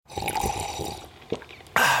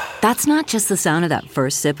That's not just the sound of that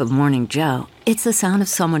first sip of Morning Joe. It's the sound of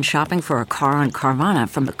someone shopping for a car on Carvana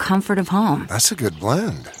from the comfort of home. That's a good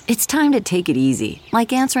blend. It's time to take it easy,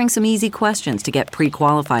 like answering some easy questions to get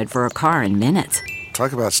pre-qualified for a car in minutes.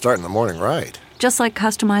 Talk about starting the morning right. Just like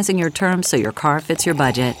customizing your terms so your car fits your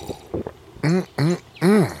budget.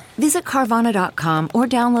 Visit Carvana.com or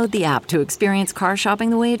download the app to experience car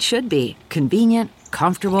shopping the way it should be. Convenient,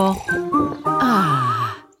 comfortable.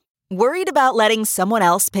 Worried about letting someone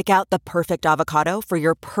else pick out the perfect avocado for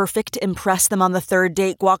your perfect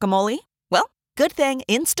impress-them-on-the-third-date guacamole? Well, good thing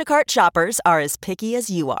Instacart shoppers are as picky as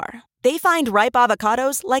you are. They find ripe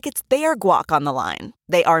avocados like it's their guac on the line.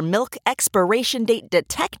 They are milk expiration date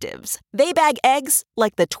detectives. They bag eggs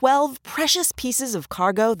like the 12 precious pieces of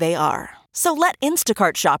cargo they are. So let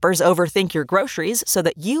Instacart shoppers overthink your groceries so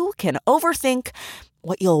that you can overthink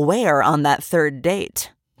what you'll wear on that third date.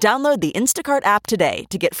 Download the Instacart app today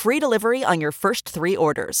to get free delivery on your first 3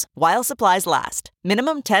 orders, while supplies last.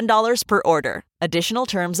 Minimum $10 per order. Additional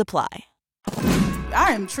terms apply.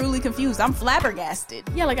 I am truly confused. I'm flabbergasted.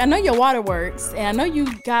 Yeah, like, I know your water works, and I know you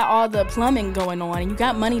got all the plumbing going on, and you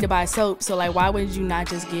got money to buy soap, so, like, why would you not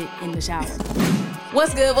just get in the shower?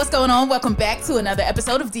 What's good? What's going on? Welcome back to another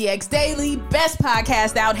episode of DX Daily. Best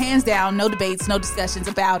podcast out, hands down. No debates, no discussions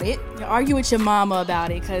about it. You argue with your mama about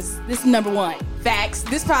it, because this is number one. Facts.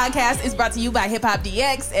 This podcast is brought to you by Hip Hop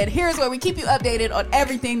DX, and here's where we keep you updated on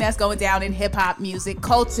everything that's going down in hip-hop music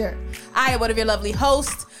culture. I am one of your lovely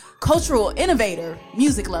hosts, cultural innovator,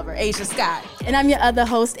 music lover, Asia Scott. And I'm your other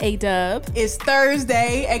host, A-Dub. It's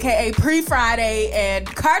Thursday, aka pre-Friday, and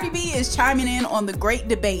Cardi B is chiming in on the great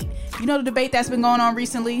debate. You know the debate that's been going on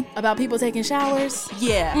recently? About people taking showers?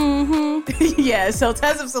 Yeah. Mm-hmm. Yeah, so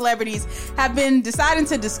tons of celebrities have been deciding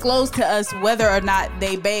to disclose to us whether or not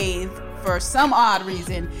they bathe for some odd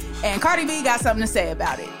reason, and Cardi B got something to say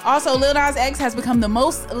about it. Also, Lil Nas X has become the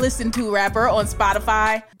most listened to rapper on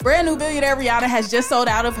Spotify. Brand new billionaire Rihanna has just sold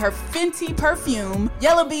out of her Fenty perfume.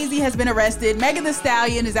 Yella Beezy has been arrested. Megan Thee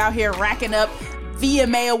Stallion is out here racking up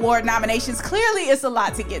VMA award nominations. Clearly, it's a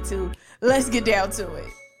lot to get to. Let's get down to it.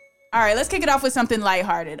 All right, let's kick it off with something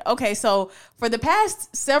lighthearted. Okay, so for the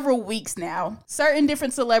past several weeks now, certain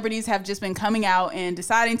different celebrities have just been coming out and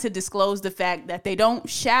deciding to disclose the fact that they don't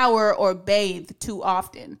shower or bathe too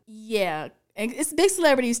often. Yeah, and it's big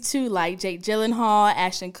celebrities too, like Jake Gyllenhaal,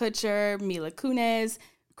 Ashton Kutcher, Mila Kunis,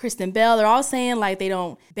 Kristen Bell. They're all saying like they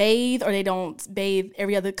don't bathe or they don't bathe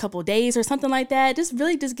every other couple of days or something like that. Just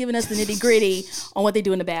giving us the nitty gritty on what they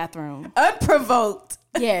do in the bathroom. Unprovoked.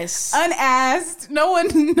 Yes. Unasked. No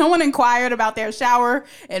one inquired about their shower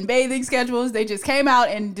and bathing schedules. They just came out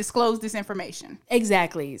and disclosed this information.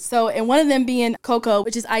 Exactly. So, and one of them being Coco,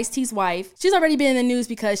 which is Ice-T's wife. She's already been in the news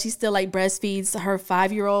because she still like breastfeeds her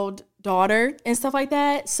 5-year-old daughter and stuff like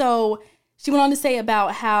that. So she went on to say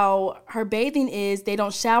about how her bathing is they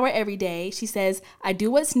don't shower every day. She says, I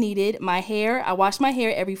do what's needed. I wash my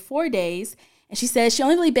hair every 4 days. And she says she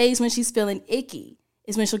only really bathes when she's feeling icky.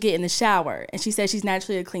 Is when she'll get in the shower. And she says she's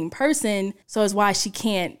naturally a clean person, so it's why she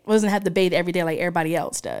doesn't have to bathe every day like everybody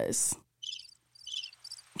else does.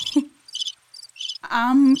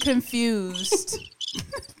 I'm confused.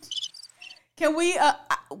 Can we,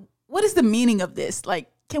 what is the meaning of this?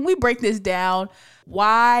 Like, can we break this down?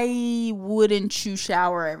 Why wouldn't you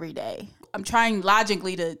shower every day? I'm trying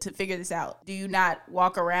logically to figure this out. Do you not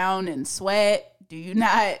walk around and sweat? Do you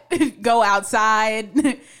not go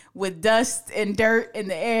outside with dust and dirt in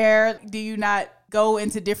the air? Do you not go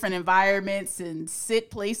into different environments and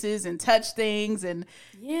sit places and touch things and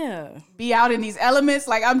be out in these elements?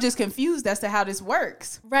 Like, I'm just confused as to how this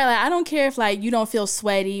works. Right. Like, I don't care if like you don't feel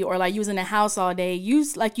sweaty or like you was in the house all day. You,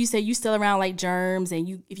 like you said, you still around like germs,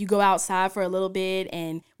 and if you go outside for a little bit,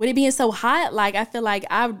 and with it being so hot, like I feel like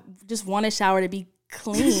I just want a shower to be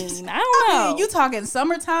clean. I don't know. I mean, you talking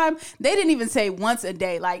summertime? They didn't even say once a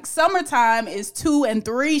day. Like, summertime is 2 and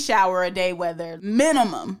 3 shower a day weather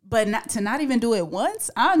minimum. But not even do it once,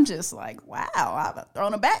 I'm just like, wow, I'm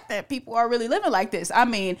thrown aback that people are really living like this. I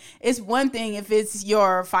mean, it's one thing if it's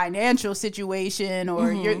your financial situation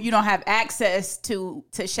or you don't have access to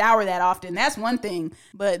shower that often. That's one thing.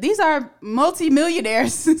 But these are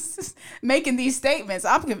multimillionaires making these statements.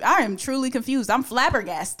 I am truly confused. I'm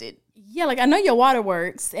flabbergasted. Yeah, like I know your water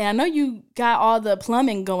works, and I know you got all the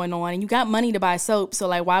plumbing going on, and you got money to buy soap, so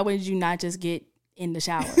like why would you not just get in the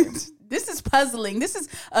shower? This is puzzling. This is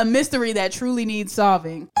a mystery that truly needs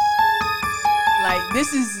solving. Like,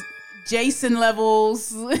 this is Jason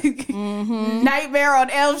levels, Nightmare on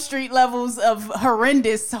Elm Street levels of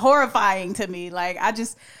horrendous, horrifying to me. Like,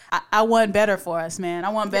 I want better for us, man. I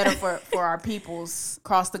want better for our peoples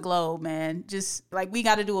across the globe, man. Just like we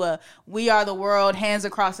got to do a We Are the World, Hands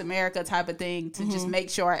Across America type of thing to just make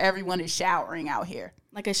sure everyone is showering out here.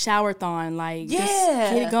 Like a shower-thon, like just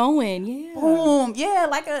get it going. Yeah. Boom. Yeah,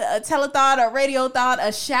 like a telethon, a radiothon,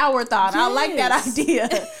 a shower-thon. Yes. I like that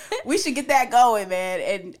idea. We should get that going, man.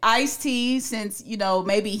 And Ice-T, since, you know,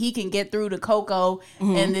 maybe he can get through to Coco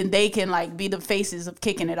and then they can like be the faces of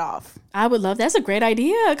kicking it off. I would love that. That's a great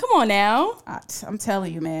idea. Come on now. I'm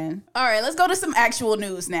telling you, man. All right, let's go to some actual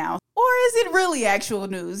news now. Or is it really actual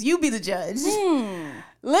news? You be the judge.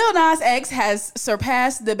 Lil Nas X has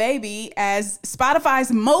surpassed DaBaby as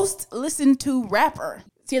Spotify's most listened to rapper.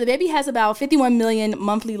 So yeah, DaBaby has about 51 million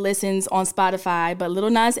monthly listens on Spotify, but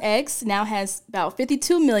Lil Nas X now has about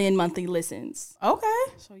 52 million monthly listens. Okay.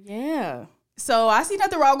 So yeah. So I see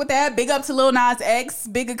nothing wrong with that. Big up to Lil Nas X.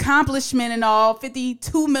 Big accomplishment and all.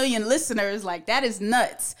 52 million listeners. Like, that is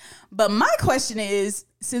nuts. But my question is,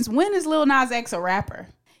 since when is Lil Nas X a rapper?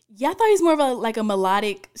 Yeah, I thought he was more of a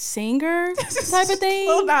melodic singer type of thing.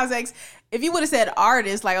 Lil Nas X, if you would have said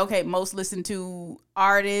artist, like, okay, most listened to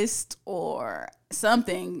artist or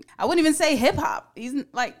something, I wouldn't even say hip hop. He's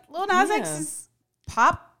like, Lil Nas X is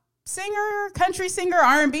pop singer, country singer,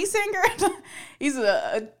 R&B singer. He's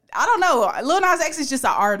I don't know. Lil Nas X is just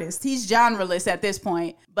an artist. He's genreless at this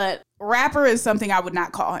point, but rapper is something I would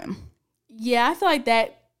not call him. Yeah, I feel like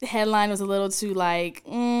that headline was a little too like,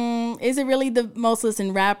 is it really the most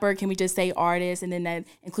listened rapper? Can we just say artist? And then that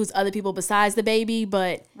includes other people besides DaBaby.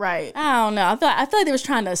 But right, I don't know. I feel like they was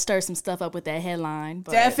trying to stir some stuff up with that headline.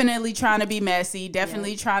 But definitely trying to be messy.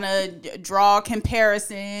 Definitely trying to draw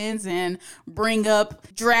comparisons and bring up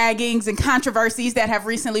draggings and controversies that have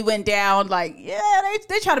recently went down. Like, yeah,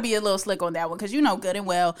 they try to be a little slick on that one because you know good and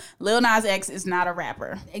well Lil Nas X is not a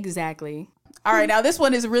rapper. Exactly. All right, now this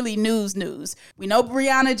one is really news. We know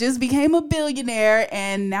Rihanna just became a billionaire,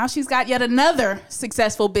 and now she's got yet another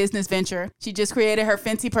successful business venture. She just created her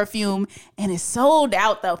Fenty perfume, and it sold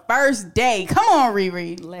out the first day. Come on,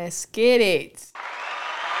 Riri. Let's get it.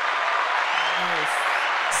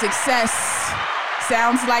 Success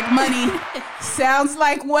sounds like money, sounds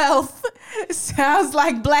like wealth, sounds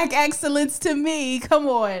like black excellence to me. Come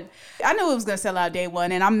on. I knew it was going to sell out day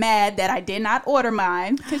one, and I'm mad that I did not order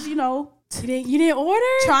mine because, you know, You didn't order?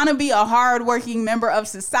 Trying to be a hardworking member of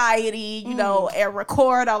society, you know, and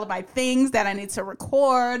record all of my things that I need to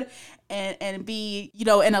record and be, you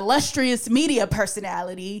know, an illustrious media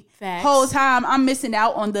personality. Facts. Whole time I'm missing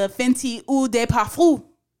out on the Fenty Eau de Parfum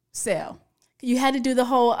sale. You had to do the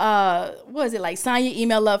whole, what was it, like sign your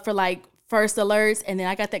email up for like first alerts, and then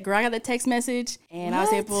I got that text message, and I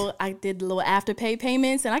did the little afterpay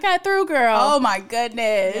payments, and I got through, girl. Oh my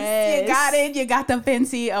goodness. Yes. You got it. You got the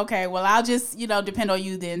Fenty. Okay, well, I'll just, you know, depend on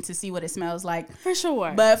you then to see what it smells like. For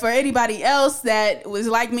sure. But for anybody else that was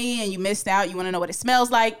like me and you missed out, you want to know what it smells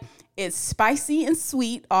like, it's spicy and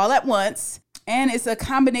sweet all at once, and it's a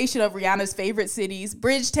combination of Rihanna's favorite cities,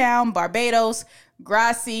 Bridgetown, Barbados,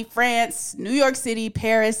 Grasse, France, New York City,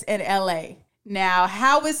 Paris, and LA. Now,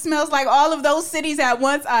 how it smells like all of those cities at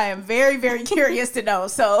once, I am very, very curious to know.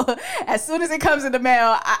 So as soon as it comes in the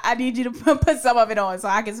mail, I need you to put some of it on so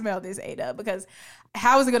I can smell this, Ada, because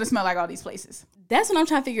how is it going to smell like all these places? That's what I'm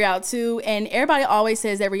trying to figure out, too. And everybody always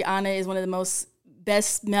says that Rihanna is one of the most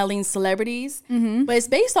best-smelling celebrities. Mm-hmm. But it's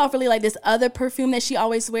based off really like this other perfume that she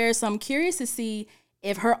always wears. So I'm curious to see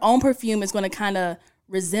if her own perfume is going to kind of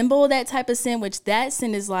resemble that type of scent, which that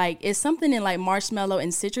scent is like, it's something in like marshmallow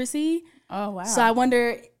and citrusy. Oh, wow. So I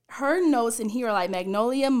wonder, her notes in here are like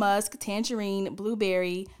magnolia, musk, tangerine,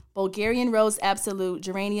 blueberry, Bulgarian rose absolute,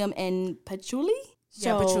 geranium, and patchouli?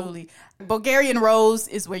 Yeah, patchouli. Bulgarian rose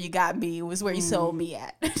is where you got me. It was where you sold me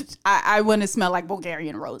at. I want to smell like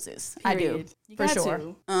Bulgarian roses. Period. I do, for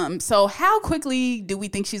sure. So how quickly do we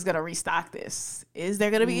think she's going to restock this? Is there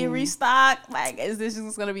going to be a restock? Like, is this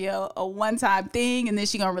just going to be a one-time thing, and then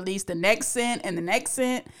she's going to release the next scent and the next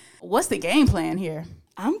scent? What's the game plan here?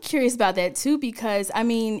 I'm curious about that too, because I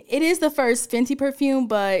mean, it is the first Fenty perfume,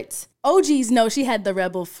 but OGs know she had the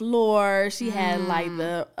Rebel Floor. She had like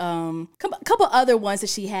the couple other ones that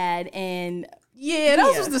she had, and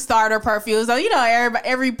those was the starter perfumes. So, you know,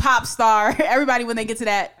 every pop star, everybody when they get to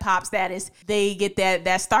that pop status, they get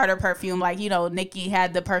that starter perfume. Like, you know, Nicki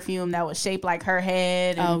had the perfume that was shaped like her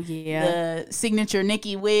head. And the signature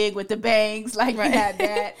Nicki wig with the bangs. Like, you had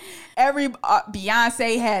that. Every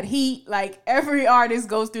Beyonce had Heat. Like, every artist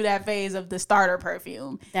goes through that phase of the starter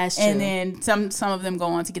perfume. That's true. And then some of them go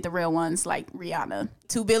on to get the real ones, like Rihanna.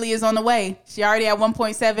 2 Billy is on the way. She already at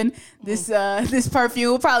 1.7. This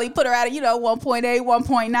perfume will probably put her at 1.8,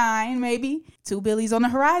 1.9 maybe. 2 Billy's on the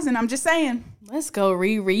horizon. I'm just saying. Let's go,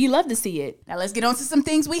 Riri. You love to see it. Now let's get on to some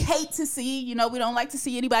things we hate to see. We don't like to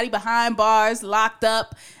see anybody behind bars, locked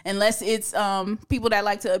up, unless it's people that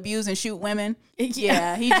like to abuse and shoot women.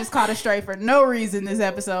 Yeah, he just caught a stray for no reason this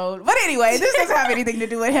episode. But anyway, this doesn't have anything to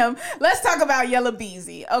do with him. Let's talk about Yella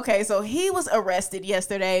Beezy. Okay, so he was arrested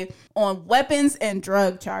yesterday on weapons and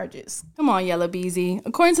drug charges. Come on, Yella Beezy.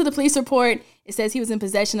 According to the police report, it says he was in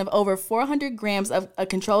possession of over 400 grams of a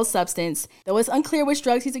controlled substance, though it's unclear which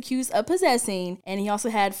drugs he's accused of possessing, and he also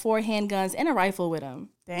had 4 handguns and a rifle with him.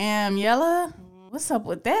 Damn, Yella. What's up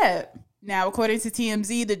with that? Now, according to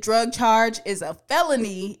TMZ, the drug charge is a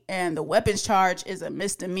felony and the weapons charge is a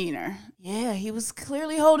misdemeanor. Yeah, he was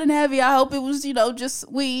clearly holding heavy. I hope it was,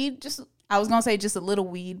 just weed. I was going to say just a little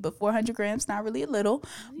weed, but 400 grams, not really a little.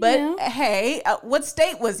 But hey, what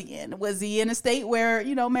state was he in? Was he in a state where,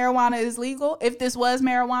 marijuana is legal? If this was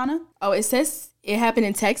marijuana? Oh, it says it happened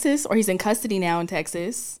in Texas, or he's in custody now in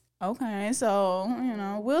Texas. Okay,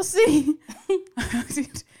 so, we'll see.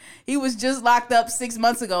 He was just locked up 6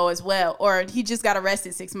 months ago as well, or he just got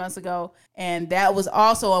arrested 6 months ago, and that was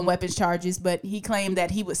also on weapons charges, but he claimed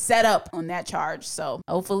that he was set up on that charge. So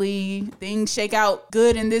hopefully things shake out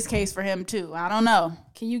good in this case for him too. I don't know.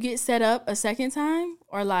 Can you get set up a second time?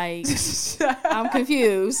 Or I'm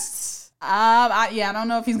confused. I don't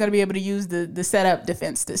know if he's going to be able to use the setup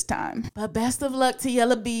defense this time. But best of luck to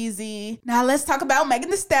Yella Beezy. Now let's talk about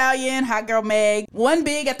Megan Thee Stallion, hot girl Meg. Won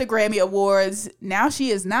big at the Grammy Awards. Now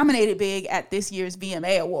she is nominated big at this year's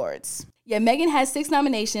VMA Awards. Yeah, Megan has 6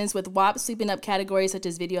 nominations, with WAP sweeping up categories such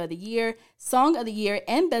as Video of the Year, Song of the Year,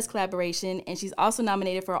 and Best Collaboration. And she's also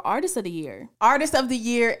nominated for Artist of the Year. Artist of the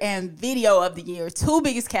Year and Video of the Year. 2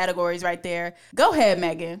 biggest categories right there. Go ahead,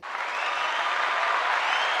 Megan.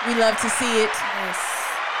 We love to see it. Yes.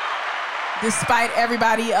 Despite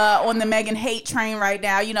everybody on the Megan hate train right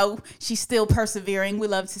now, she's still persevering. We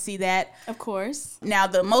love to see that. Of course. Now,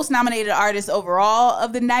 the most nominated artist overall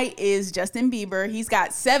of the night is Justin Bieber. He's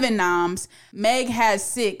got 7 noms. Meg has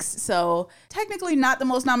 6. So technically not the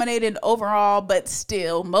most nominated overall, but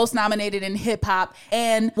still most nominated in hip hop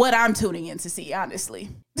and what I'm tuning in to see, honestly.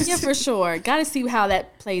 Yeah, for sure. Got to see how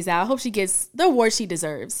that plays out. Hope she gets the award she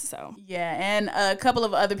deserves. So yeah, and a couple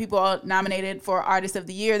of other people are nominated for Artist of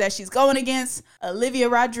the Year that she's going against: Olivia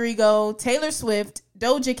Rodrigo, Taylor Swift,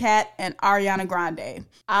 Doja Cat, and Ariana Grande.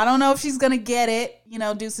 I don't know if she's gonna get it,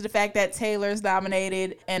 due to the fact that Taylor's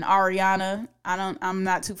nominated and Ariana. I'm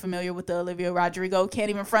not too familiar with the Olivia Rodrigo. Can't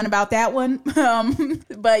even front about that one.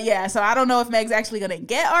 But yeah, so I don't know if Meg's actually gonna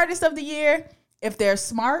get Artist of the Year. If they're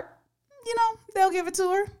smart, they'll give it to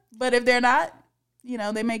her. But if they're not,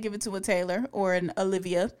 they may give it to a Taylor or an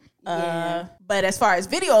Olivia. Yeah. But as far as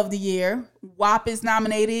Video of the Year, WAP is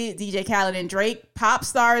nominated, DJ Khaled and Drake. Pop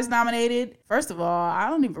Star is nominated. First of all, I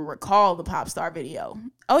don't even recall the Pop Star video.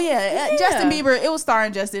 Oh yeah. Justin Bieber, it was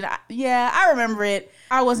starring Justin. I remember it.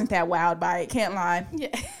 I wasn't that wowed by it, can't lie.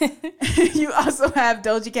 Yeah. You also have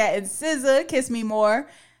Doja Cat and SZA, Kiss Me More.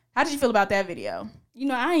 How did you feel about that video?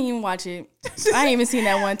 I didn't even watch it. I ain't even seen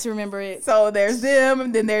that one to remember it. So there's them.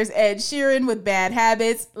 And then there's Ed Sheeran with Bad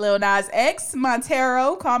Habits. Lil Nas X,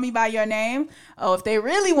 Montero, Call Me By Your Name. Oh, if they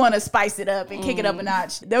really want to spice it up and kick it up a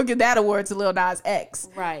notch, they'll give that award to Lil Nas X.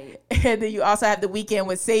 Right. And then you also have The Weeknd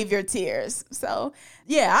with Save Your Tears. So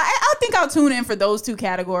yeah, I think I'll tune in for those 2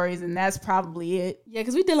 categories, and that's probably it. Yeah,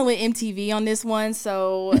 because we're dealing with MTV on this one,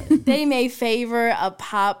 so they may favor a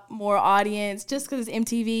pop more audience just because it's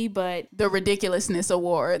MTV, but the Ridiculousness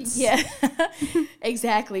Awards. Yeah,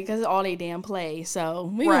 exactly, because all they damn play.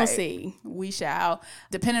 So we're going to see. We shall.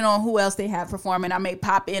 Depending on who else they have performing, I may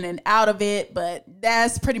pop in and out of it, but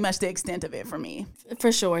that's pretty much the extent of it for me.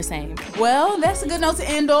 For sure, same. Well, that's a good note to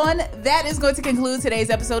end on. That is going to conclude today's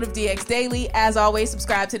episode of DX Daily. As always,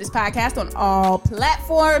 subscribe to this podcast on all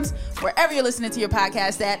platforms, wherever you're listening to your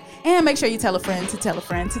podcast at, and make sure you tell a friend to tell a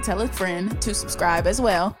friend to tell a friend to subscribe as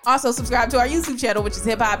well. Also, subscribe to our YouTube channel, which is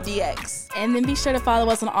Hip Hop DX. And then be sure to follow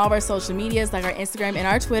us on all of our social medias, like our Instagram and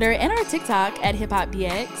our Twitter and our TikTok at Hip Hop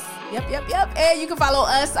DX. Yep. And you can follow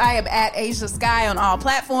us. I am at Asia Sky on all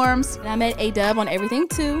platforms. And I'm at A-Dub on everything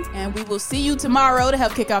too. And we will see you tomorrow to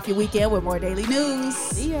help kick off your weekend with more daily news.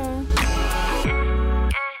 See ya.